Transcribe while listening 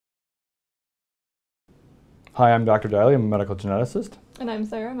Hi, I'm Dr. Deyle. I'm a medical geneticist. And I'm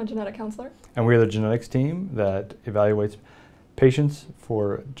Sarah. I'm a genetic counselor. And we are the genetics team that evaluates patients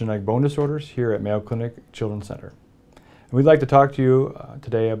for genetic bone disorders here at Mayo Clinic Children's Center. And we'd like to talk to you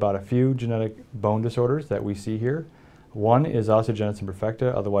today about a few genetic bone disorders that we see here. One is osteogenesis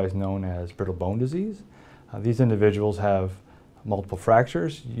imperfecta, otherwise known as brittle bone disease. These individuals have multiple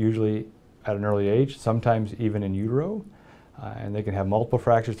fractures, usually at an early age, sometimes even in utero, and they can have multiple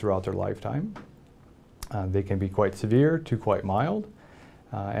fractures throughout their lifetime. They can be quite severe to quite mild,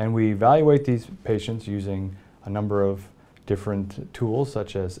 and we evaluate these patients using a number of different tools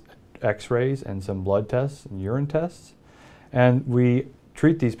such as x-rays and some blood tests and urine tests. And we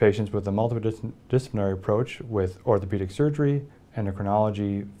treat these patients with a multidisciplinary approach with orthopedic surgery,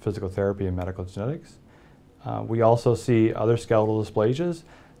 endocrinology, physical therapy, and medical genetics. We also see other skeletal dysplasias.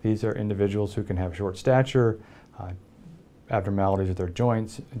 These are individuals who can have short stature, abnormalities of their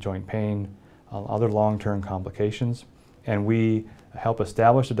joints, joint pain, other long-term complications, and we help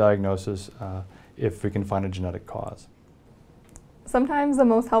establish a diagnosis if we can find a genetic cause. Sometimes the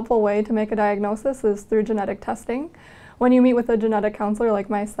most helpful way to make a diagnosis is through genetic testing. When you meet with a genetic counselor like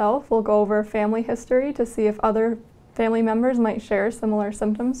myself, we'll go over family history to see if other family members might share similar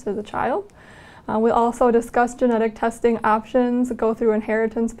symptoms to the child. We'll also discuss genetic testing options, go through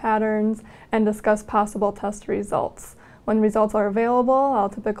inheritance patterns, and discuss possible test results. When results are available, I'll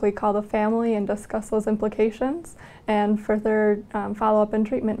typically call the family and discuss those implications and further follow-up and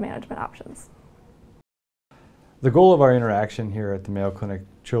treatment management options. The goal of our interaction here at the Mayo Clinic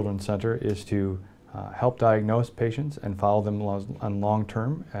Children's Center is to help diagnose patients and follow them on long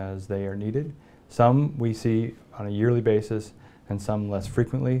term as they are needed. Some we see on a yearly basis and some less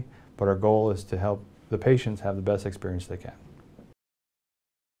frequently, but our goal is to help the patients have the best experience they can.